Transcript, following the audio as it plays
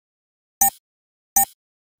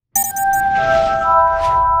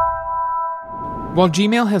While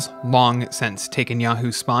Gmail has long since taken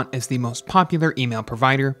Yahoo's spot as the most popular email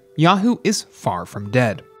provider, Yahoo is far from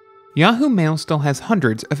dead. Yahoo Mail still has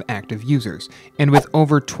hundreds of active users, and with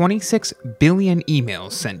over 26 billion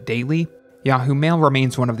emails sent daily, Yahoo Mail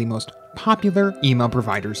remains one of the most popular email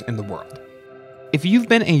providers in the world. If you've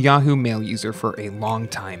been a Yahoo Mail user for a long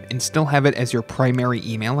time and still have it as your primary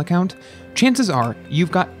email account, chances are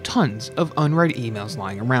you've got tons of unread emails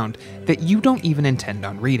lying around that you don't even intend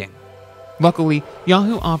on reading. Luckily,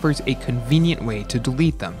 Yahoo offers a convenient way to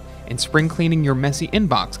delete them, and spring cleaning your messy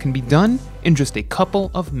inbox can be done in just a couple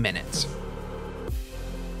of minutes.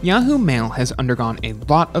 Yahoo Mail has undergone a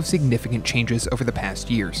lot of significant changes over the past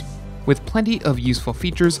years. With plenty of useful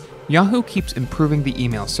features, Yahoo keeps improving the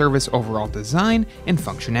email service overall design and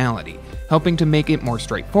functionality, helping to make it more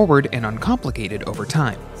straightforward and uncomplicated over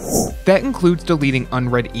time. That includes deleting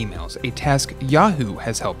unread emails, a task Yahoo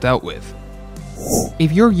has helped out with.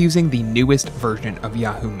 If you're using the newest version of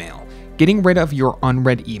Yahoo Mail, getting rid of your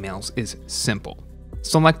unread emails is simple.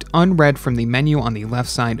 Select Unread from the menu on the left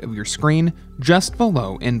side of your screen, just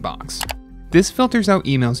below Inbox. This filters out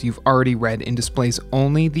emails you've already read and displays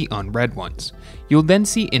only the unread ones. You'll then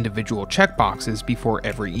see individual checkboxes before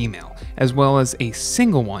every email, as well as a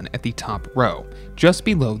single one at the top row, just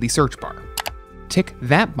below the search bar. Tick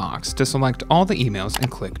that box to select all the emails and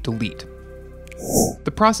click Delete.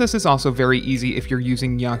 The process is also very easy if you're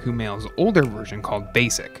using Yahoo Mail's older version called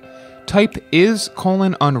Basic. Type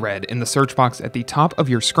is:"unread in the search box at the top of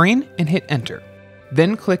your screen and hit enter.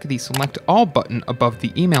 Then click the Select All button above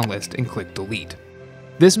the email list and click Delete.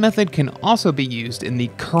 This method can also be used in the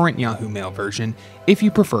current Yahoo Mail version if you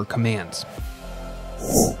prefer commands.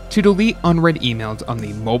 To delete unread emails on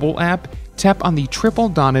the mobile app, tap on the triple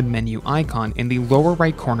dotted menu icon in the lower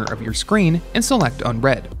right corner of your screen and select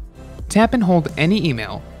Unread. Tap and hold any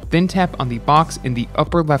email, then tap on the box in the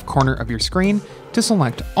upper left corner of your screen to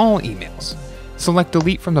select all emails. Select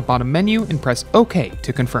Delete from the bottom menu and press OK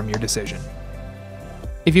to confirm your decision.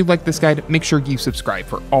 If you like this guide, make sure you subscribe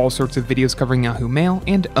for all sorts of videos covering Yahoo Mail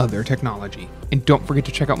and other technology. And don't forget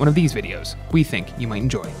to check out one of these videos. We think you might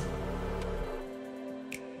enjoy.